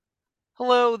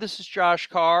Hello, this is Josh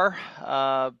Carr,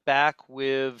 back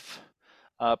with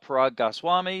Parag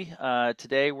Goswami.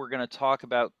 Today we're going to talk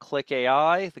about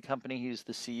Clik.ai, the company he's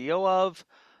the CEO of,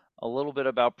 a little bit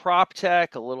about prop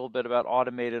tech, a little bit about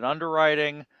automated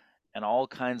underwriting, and all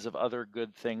kinds of other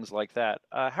good things like that.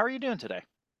 How are you doing today?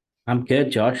 I'm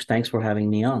good, Josh. Thanks for having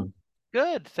me on.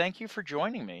 Good. Thank you for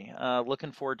joining me.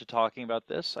 Looking forward to talking about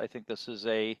this. I think this is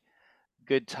a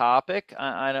good topic.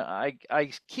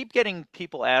 I keep getting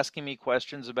people asking me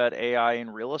questions about AI in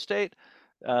real estate.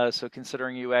 So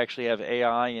considering you actually have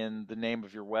AI in the name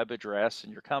of your web address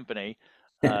and your company,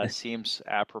 seems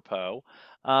apropos.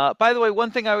 By the way,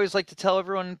 one thing I always like to tell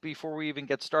everyone before we even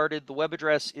get started, the web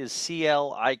address is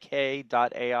clik.ai.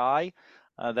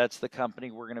 That's the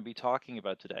company we're going to be talking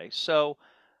about today. So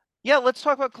yeah, let's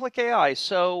talk about Click AI.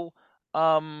 So,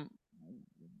 um,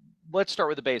 let's start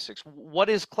with the basics. What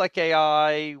is Click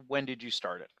AI? When did you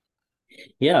start it?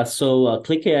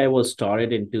 Clik.ai was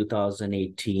started in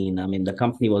 2018. I mean, the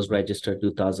company was registered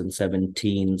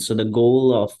 2017. So the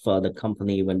goal of the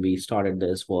company when we started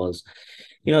this was,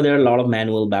 there are a lot of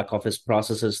manual back office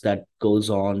processes that goes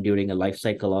on during a life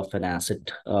cycle of an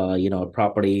asset, a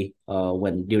property,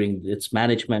 when during its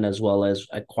management as well as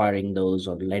acquiring those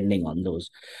or lending on those.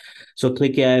 So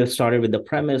Clik.ai started with the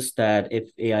premise that if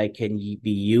AI can be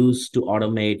used to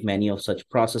automate many of such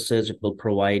processes, it will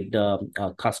provide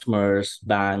customers,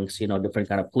 banks, different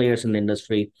kind of players in the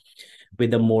industry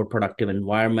with a more productive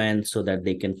environment so that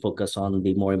they can focus on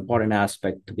the more important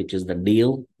aspect, which is the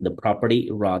deal, the property,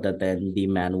 rather than the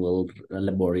manual,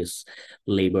 laborious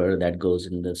labor that goes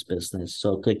in this business.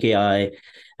 So Click AI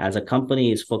as a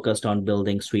company is focused on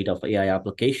building suite of AI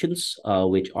applications,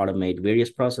 which automate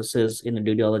various processes in the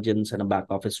due diligence and a back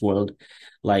office world,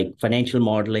 like financial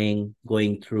modeling,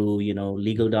 going through,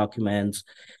 legal documents,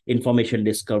 information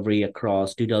discovery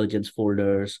across due diligence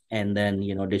folders, and then,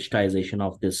 digitization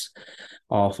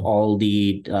of all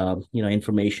the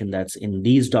information that's in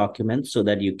these documents so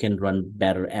that you can run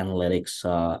better analytics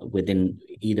within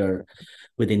either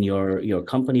within your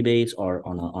company base or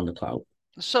on the cloud.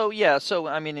 So yeah, so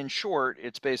I mean, in short,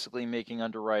 it's basically making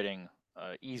underwriting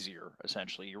easier.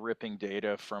 Essentially, you're ripping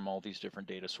data from all these different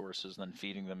data sources, then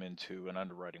feeding them into an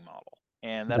underwriting model.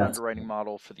 And that That's underwriting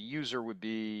model for the user would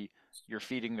be you're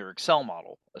feeding their Excel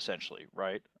model, essentially,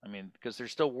 right? I mean, because they're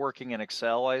still working in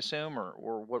Excel, I assume, or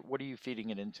what are you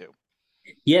feeding it into?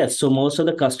 Yes, so most of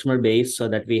the customer base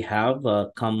that we have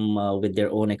come with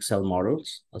their own Excel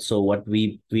models. So what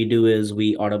we do is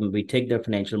we take their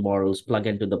financial models, plug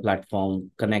into the platform,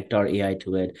 connect our AI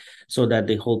to it, so that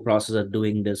the whole process of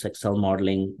doing this Excel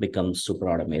modeling becomes super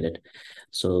automated.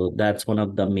 So that's one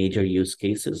of the major use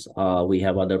cases. We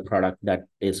have other product that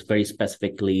is very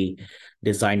specifically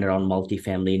designed around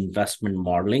multifamily investment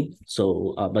modeling.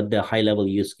 But the high level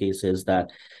use case is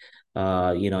that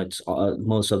it's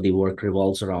most of the work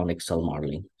revolves around Excel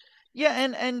modeling. Yeah,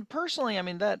 and personally, I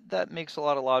mean that makes a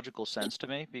lot of logical sense to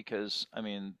me because I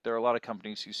mean there are a lot of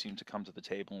companies who seem to come to the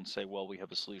table and say, well, we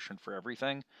have a solution for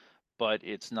everything, but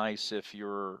it's nice if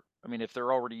I mean, if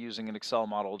they're already using an Excel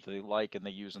model that they like and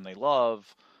they use and they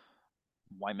love,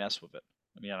 why mess with it?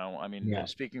 I mean, Yeah.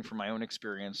 speaking from my own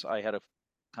experience, I had a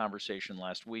conversation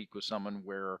last week with someone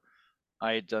where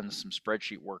I had done some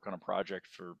spreadsheet work on a project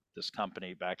for this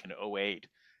company back in '08,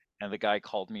 and the guy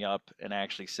called me up and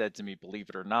actually said to me, believe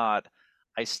it or not,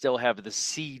 I still have the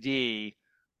CD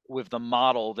with the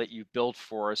model that you built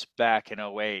for us back in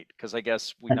 '08. Because I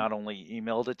guess we not only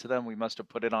emailed it to them, we must have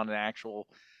put it on an actual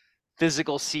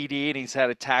physical CD, and he's had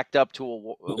it tacked up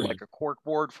to like a cork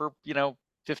board for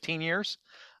 15 years.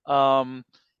 Um,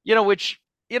 which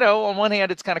on one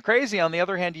hand it's kind of crazy. On the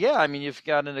other hand, yeah, I mean you've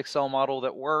got an Excel model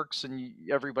that works and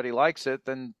everybody likes it,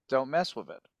 then don't mess with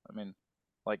it. I mean,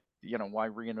 like why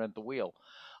reinvent the wheel?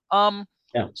 Um,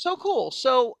 Yeah. so cool.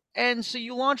 So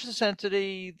you launched this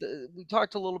entity. We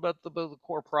talked a little about the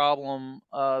core problem,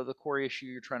 the core issue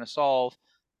you're trying to solve.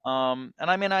 And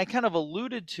I mean, I kind of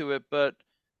alluded to it, but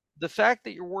the fact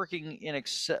that you're working in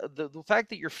Excel, the fact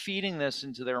that you're feeding this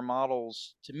into their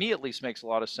models, to me at least, makes a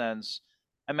lot of sense.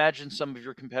 I imagine some of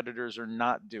your competitors are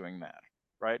not doing that,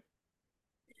 right?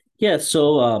 Yeah,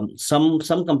 so some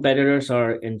competitors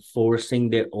are enforcing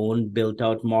their own built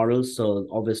out models. So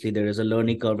obviously there is a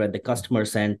learning curve at the customer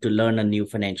end to learn a new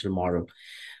financial model.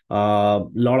 A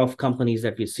lot of companies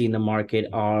that we see in the market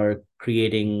are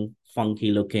creating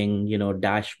funky looking,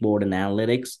 dashboard and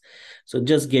analytics. So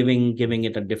just giving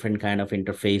it a different kind of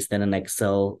interface than an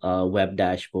Excel web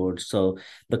dashboard. So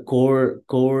the core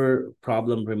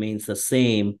problem remains the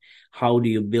same. How do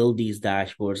you build these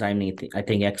dashboards? I mean, I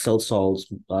think Excel solves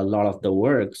a lot of the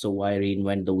work. So why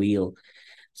reinvent the wheel?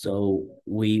 So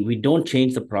we don't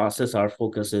change the process. Our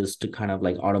focus is to kind of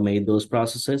like automate those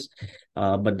processes.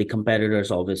 But the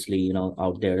competitors, obviously,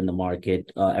 out there in the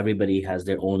market, everybody has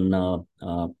their own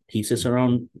thesis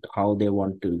around how they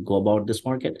want to go about this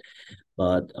market.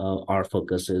 But our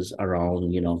focus is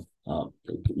around,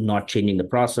 not changing the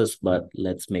process, but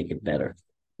let's make it better.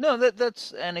 No,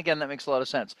 that's and again that makes a lot of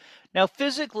sense. Now,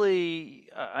 physically,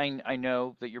 I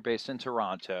know that you're based in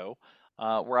Toronto.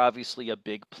 We're obviously a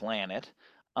big planet.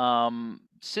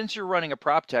 Since you're running a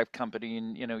prop tech company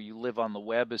and you live on the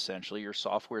web essentially, your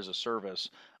software as a service.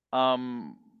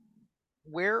 Um,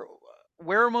 where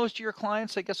where are most of your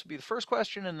clients? I guess would be the first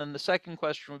question, and then the second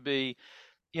question would be,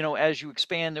 as you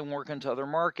expand and work into other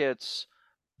markets,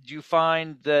 do you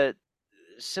find that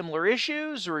similar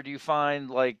issues, or do you find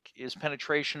like is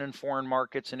penetration in foreign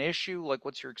markets an issue? Like,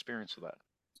 what's your experience with that?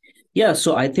 Yeah,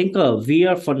 so I think we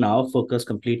are for now focused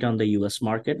completely on the US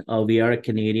market. We are a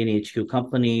Canadian HQ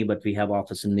company, but we have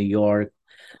office in New York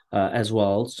as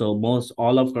well. So most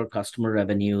all of our customer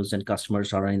revenues and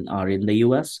customers are in the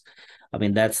US. I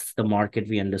mean, that's the market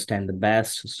we understand the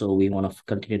best. So we want to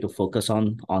continue to focus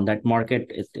on that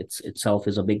market. It's itself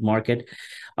is a big market.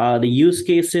 The use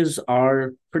cases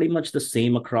are pretty much the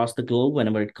same across the globe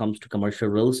whenever it comes to commercial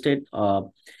real estate.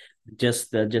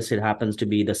 Just it happens to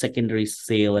be the secondary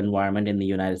sale environment in the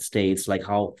United States, like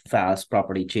how fast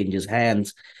property changes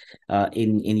hands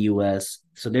in US.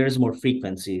 So there is more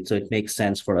frequency. So it makes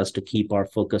sense for us to keep our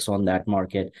focus on that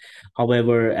market.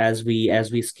 However, as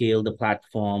we scale the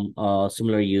platform,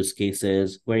 similar use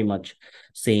cases, very much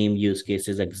same use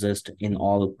cases exist in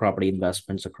all property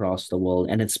investments across the world,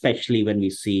 and especially when we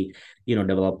see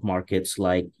developed markets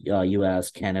like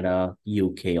US, Canada,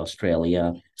 UK,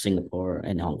 Australia, Singapore,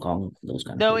 and Hong Kong, those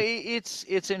kind of No, places.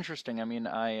 it's interesting. I mean,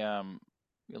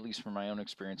 at least from my own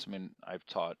experience, I mean, I've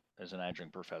taught as an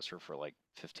adjunct professor for like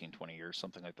 15, 20 years,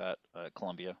 something like that, at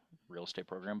Columbia real estate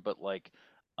program. But like,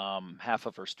 half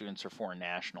of our students are foreign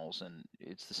nationals, and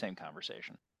it's the same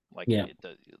conversation. Like, Yeah,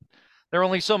 there are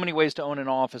only so many ways to own an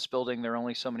office building. There are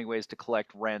only so many ways to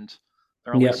collect rent.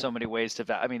 There are only yeah, so many ways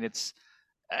to.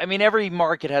 I mean, every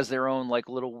market has their own like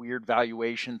little weird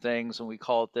valuation things, and we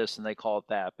call it this and they call it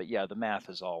that. But yeah, the math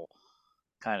is all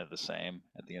kind of the same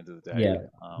at the end of the day. yeah.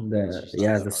 It's The just not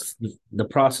yeah, that hard. the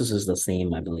process is the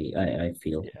same, I believe. I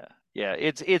feel. Yeah, yeah.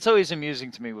 It's always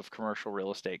amusing to me with commercial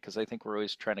real estate because I think we're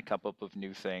always trying to come up with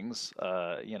new things.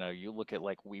 You look at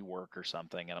like WeWork or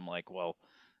something, and I'm like, well,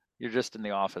 you're just in the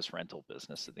office rental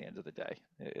business at the end of the day.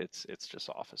 It's just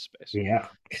office space. Yeah.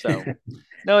 So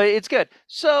no, it's good.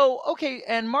 So okay,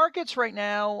 and markets right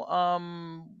now,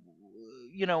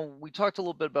 we talked a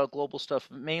little bit about global stuff.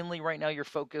 Mainly right now, you're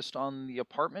focused on the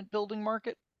apartment building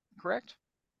market, correct?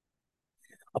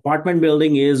 Apartment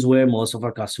building is where most of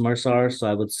our customers are. So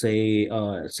I would say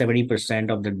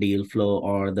 70% of the deal flow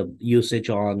or the usage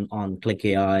on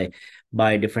Clik.ai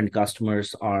by different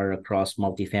customers are across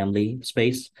multifamily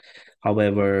space.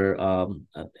 However,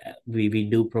 we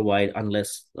do provide,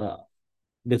 unless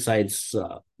besides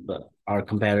our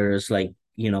competitors, like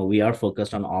we are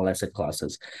focused on all asset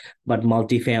classes, but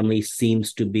multifamily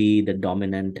seems to be the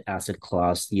dominant asset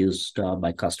class used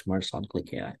by customers on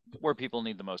Clik.ai. Where people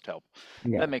need the most help.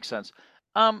 Yeah. That makes sense.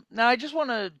 Now I just want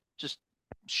to just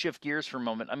shift gears for a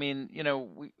moment. I mean,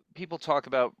 people talk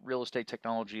about real estate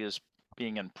technology as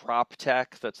being in prop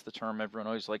tech. That's the term everyone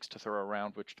always likes to throw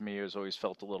around, which to me has always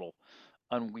felt a little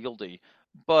unwieldy.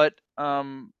 But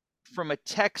from a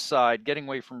tech side, getting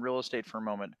away from real estate for a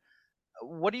moment,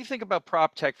 what do you think about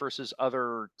prop tech versus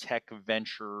other tech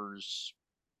ventures?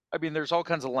 I mean, there's all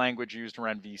kinds of language used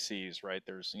around VCs, right?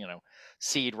 There's,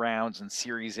 seed rounds and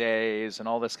series A's and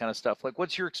all this kind of stuff. Like,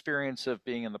 what's your experience of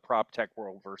being in the prop tech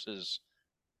world versus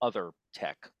other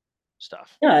tech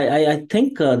stuff? Yeah, I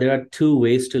think there are two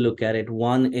ways to look at it.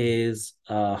 One is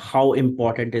how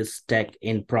important is tech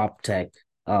in prop tech,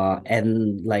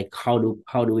 and like how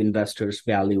do investors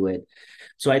value it?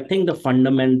 So I think the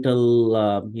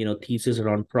fundamental thesis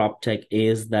around prop tech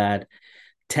is that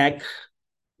tech,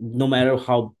 no matter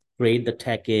how great the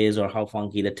tech is or how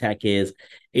funky the tech is,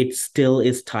 it still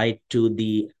is tied to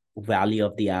the value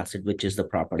of the asset, which is the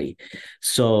property.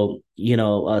 So,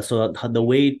 so the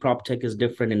way prop tech is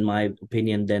different, in my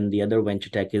opinion, than the other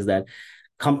venture tech is that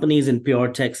companies in pure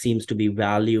tech seems to be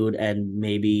valued and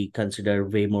maybe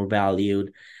considered way more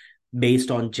valued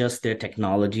based on just their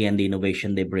technology and the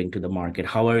innovation they bring to the market.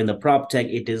 However, in the prop tech,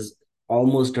 it is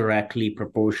almost directly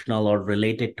proportional or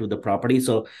related to the property.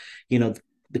 So, you know,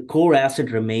 the core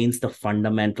asset remains the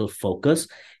fundamental focus.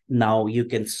 now you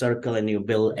can circle and you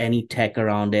build any tech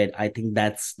around it. I think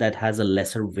that has a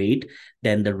lesser weight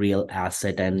than the real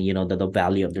asset and the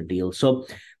value of the deal. So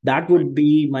that Right. would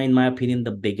be in my opinion,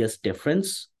 the biggest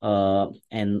difference.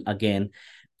 And again,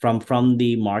 from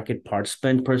the market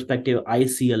participant perspective, I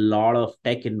see a lot of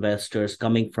tech investors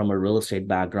coming from a real estate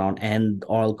background, and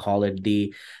I'll call it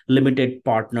the limited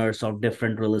partners of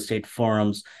different real estate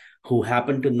firms who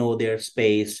happen to know their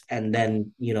space, and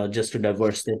then just to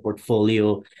diverse their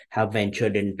portfolio, have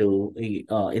ventured into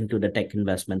the tech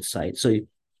investment side. So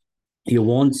you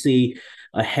won't see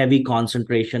a heavy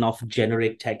concentration of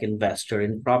generic tech investor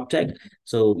in prop tech.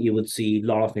 So you would see a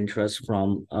lot of interest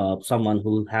from someone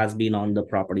who has been on the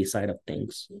property side of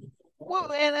things.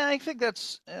 Well, and I think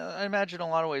that's, I imagine in a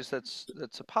lot of ways that's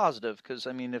a positive because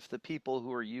I mean, if the people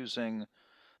who are using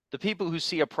the people who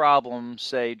see a problem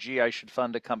say, "Gee, I should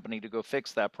fund a company to go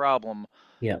fix that problem,"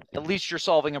 Yeah, at least you're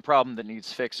solving a problem that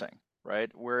needs fixing,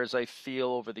 right? Whereas I feel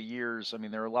over the years, I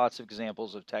mean, there are lots of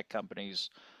examples of tech companies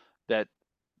that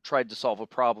tried to solve a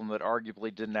problem that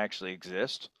arguably didn't actually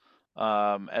exist,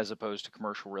 as opposed to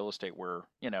commercial real estate, where,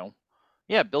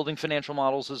 yeah, building financial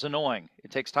models is annoying.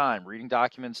 It takes time. Reading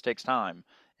documents takes time.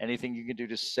 Anything you can do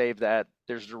to save that,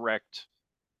 there's direct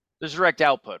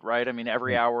output, right? I mean,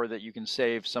 every yeah, hour that you can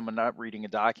save someone not reading a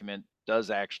document does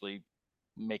actually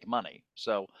make money.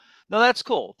 So, no, that's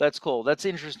cool. That's cool. That's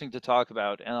interesting to talk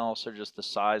about, and also just the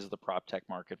size of the prop tech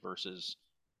market versus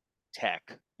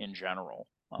tech in general.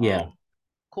 yeah,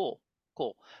 Cool,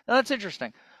 cool. Now that's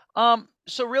interesting.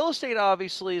 So real estate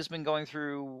obviously has been going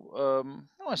through, I don't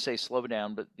want to say slow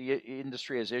down, but the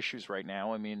industry has issues right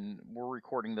now. I mean, we're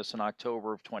recording this in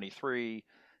October of 23.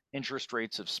 Interest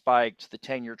rates have spiked. The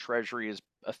 10-year treasury is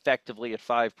effectively at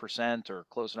 5% or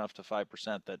close enough to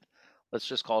 5% that let's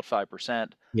just call it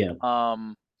 5%. yeah.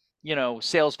 Um,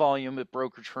 Sales volume at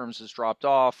brokerage firms has dropped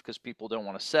off because people don't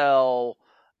want to sell.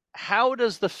 How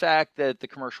does the fact that the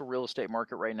commercial real estate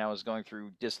market right now is going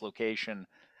through dislocation,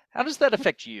 how does that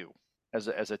affect you as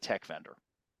a tech vendor?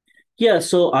 Yeah,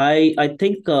 so I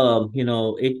think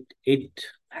it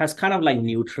has kind of like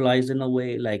neutralized in a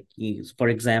way. Like, for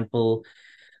example,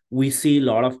 we see a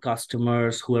lot of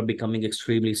customers who are becoming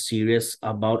extremely serious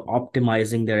about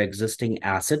optimizing their existing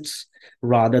assets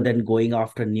rather than going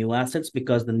after new assets,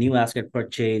 because the new asset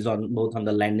purchase on both on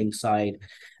the lending side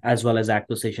as well as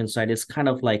acquisition side is kind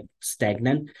of like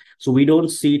stagnant. So we don't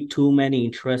see too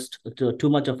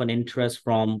much of an interest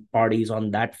from parties on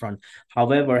that front.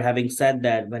 However, having said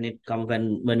that,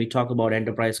 when we talk about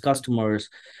enterprise customers,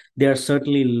 they are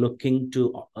certainly looking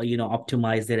to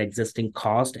optimize their existing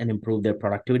cost and improve their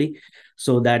productivity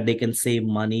so that they can save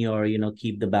money or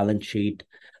keep the balance sheet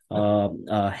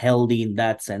healthy in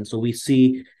that sense. So we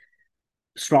see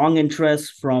strong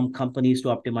interest from companies to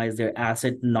optimize their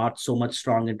asset, not so much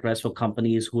strong interest for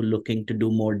companies who are looking to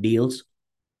do more deals.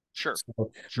 Sure,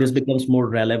 So this sure. becomes more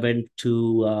relevant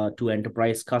to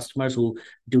enterprise customers who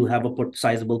do have a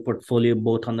sizable portfolio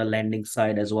both on the lending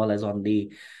side as well as on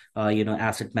the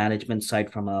asset management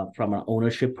side from an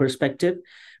ownership perspective.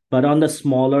 But on the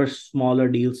smaller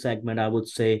deal segment, I would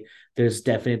say there's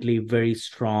definitely very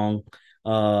strong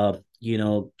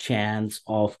chance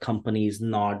of companies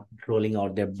not rolling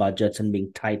out their budgets and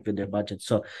being tight with their budgets.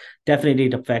 So definitely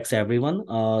it affects everyone.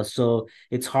 So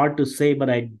it's hard to say, but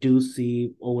I do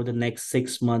see over the next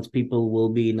 6 months, people will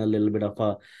be in a little bit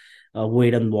of a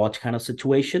wait and watch kind of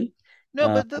situation. No,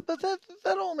 Uh, but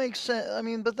that all makes sense. I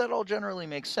mean, but that all generally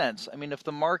makes sense. I mean, if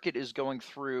the market is going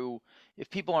through, if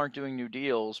people aren't doing new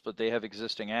deals, but they have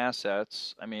existing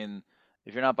assets, I mean,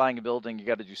 if you're not buying a building, you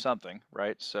got to do something,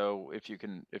 right? So if you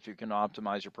can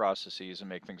optimize your processes and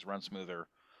make things run smoother,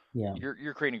 yeah,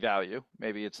 you're creating value.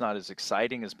 Maybe it's not as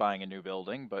exciting as buying a new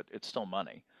building, but it's still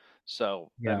money.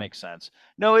 So that yeah, makes sense.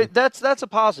 No, that's a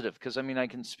positive because I mean I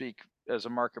can speak as a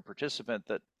market participant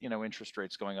that interest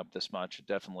rates going up this much it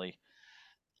definitely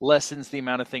lessens the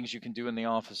amount of things you can do in the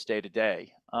office day to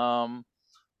day.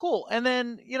 Cool. And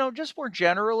then just more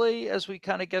generally as we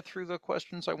kind of get through the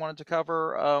questions I wanted to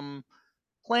cover,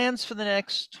 plans for the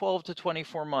next 12 to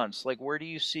 24 months. Like, where do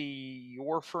you see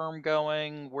your firm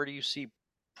going? Where do you see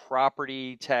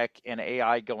property, tech, and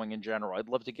AI going in general? I'd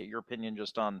love to get your opinion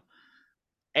just on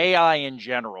AI in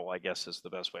general, I guess is the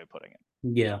best way of putting it.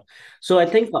 yeah. So I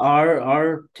think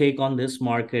our take on this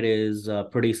market is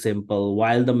pretty simple.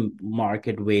 While the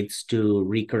market waits to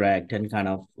recorrect and kind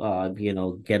of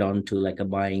get onto like a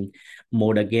buying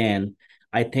mode again,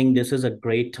 I think this is a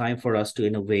great time for us to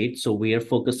innovate. So we are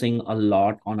focusing a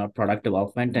lot on our product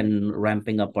development and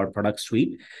ramping up our product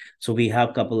suite. So we have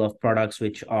a couple of products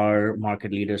which are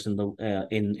market leaders in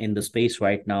the space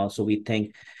right now. So we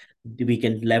think we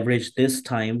can leverage this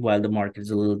time while the market is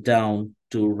a little down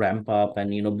to ramp up and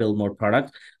build more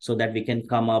product so that we can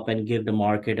come up and give the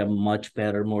market a much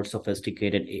better, more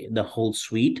sophisticated the whole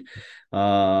suite.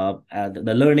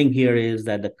 The learning here is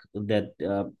that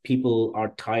people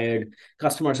are tired,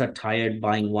 customers are tired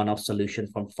buying one-off solution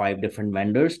from five different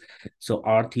vendors. So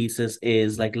our thesis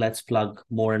is like, let's plug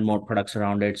more and more products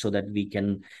around it so that we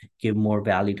can give more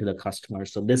value to the customer.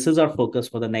 So this is our focus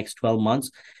for the next 12 months.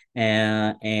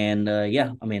 And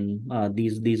yeah, I mean,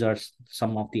 these are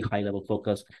some of the high level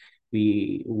focus.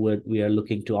 We are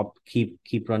looking to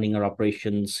keep running our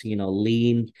operations,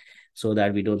 lean, so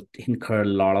that we don't incur a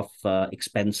lot of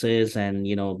expenses and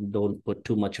don't put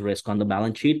too much risk on the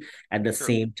balance sheet. At the Sure.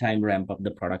 same time, ramp up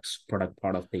the product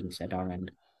part of things at our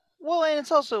end. Well, and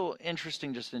it's also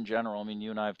interesting just in general. I mean,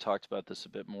 you and I have talked about this a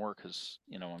bit more because,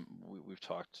 we've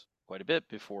talked quite a bit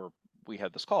before we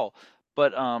had this call.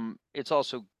 But it's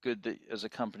also good that as a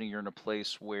company you're in a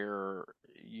place where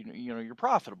you're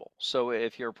profitable. So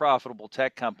if you're a profitable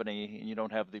tech company and you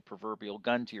don't have the proverbial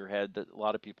gun to your head that a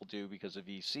lot of people do because of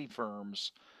VC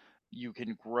firms, you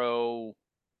can grow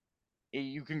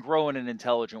you can grow in an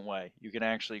intelligent way. You can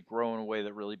actually grow in a way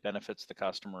that really benefits the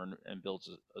customer and builds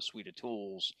a suite of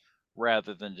tools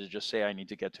rather than to just say I need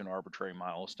to get to an arbitrary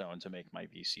milestone to make my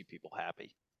VC people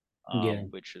happy, Yeah.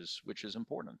 which is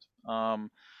important.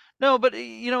 No, but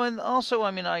and also,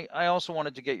 I mean, I also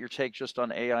wanted to get your take just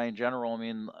on AI in general. I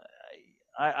mean,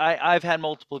 I've had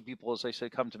multiple people, as I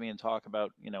said, come to me and talk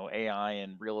about AI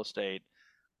and real estate.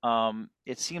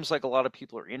 It seems like a lot of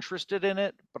people are interested in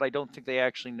it, but I don't think they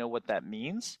actually know what that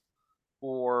means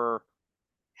or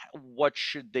what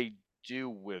should they do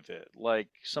with it. Like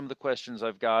some of the questions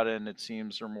I've gotten, it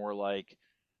seems are more like,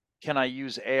 can I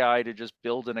use AI to just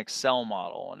build an Excel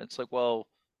model? And it's like, well,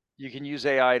 you can use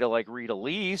AI to like read a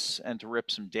lease and to rip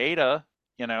some data,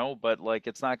 but like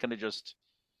it's not going to just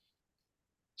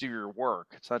do your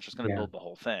work. It's not just going to Yeah. build the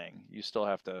whole thing. You still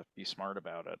have to be smart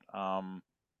about it.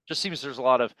 Just seems there's a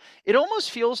lot of. It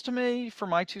almost feels to me, for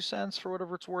my 2 cents, for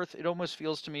whatever it's worth, it almost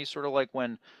feels to me sort of like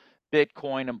when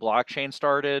Bitcoin and blockchain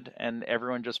started, and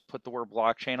everyone just put the word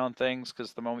blockchain on things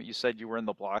because the moment you said you were in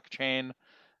the blockchain,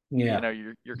 Yeah.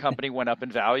 your company went up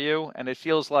in value. And it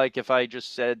feels like if I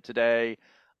just said today,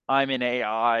 I'm in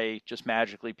AI, just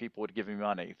magically people would give me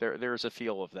money. There's a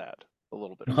feel of that, a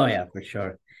little bit of Oh a yeah, feel. for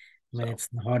sure. I mean, So it's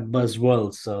the hot buzz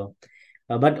world. So,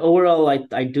 but overall,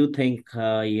 I do think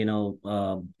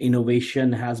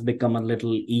innovation has become a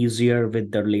little easier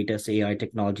with the latest AI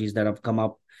technologies that have come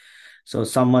up. So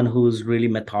someone who's really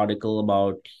methodical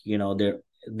about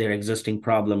their existing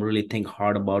problem, really think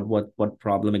hard about what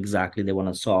problem exactly they want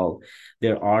to solve.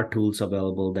 There are tools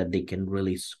available that they can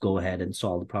really go ahead and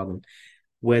solve the problem,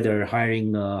 whether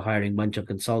hiring bunch of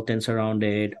consultants around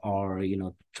it, or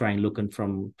trying looking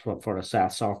for a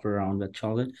SaaS software around that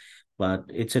solve it. But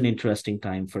it's an interesting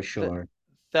time for that sure.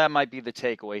 that might be the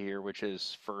takeaway here, which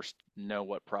is first know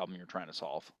what problem you're trying to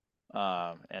solve.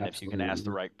 And if you can ask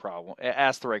the Absolutely. right problem,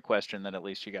 ask the right question, then at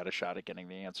least you got a shot at getting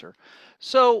the answer.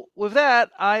 So with that,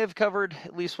 I have covered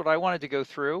at least what I wanted to go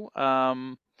through.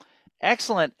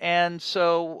 Excellent. And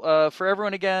so for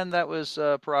everyone again, that was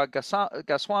Parag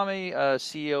Goswami,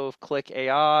 CEO of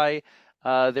Clik.ai.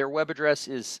 Their web address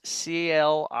is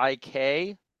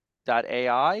clik.ai.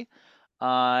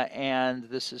 And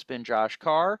this has been Josh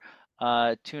Carr.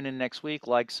 Tune in next week,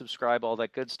 like, subscribe, all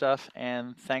that good stuff.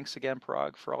 And thanks again,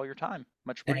 Parag, for all your time.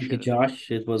 Much Thank you, appreciated.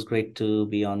 Josh. It was great to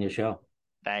be on your show.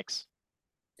 Thanks.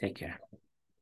 Take care.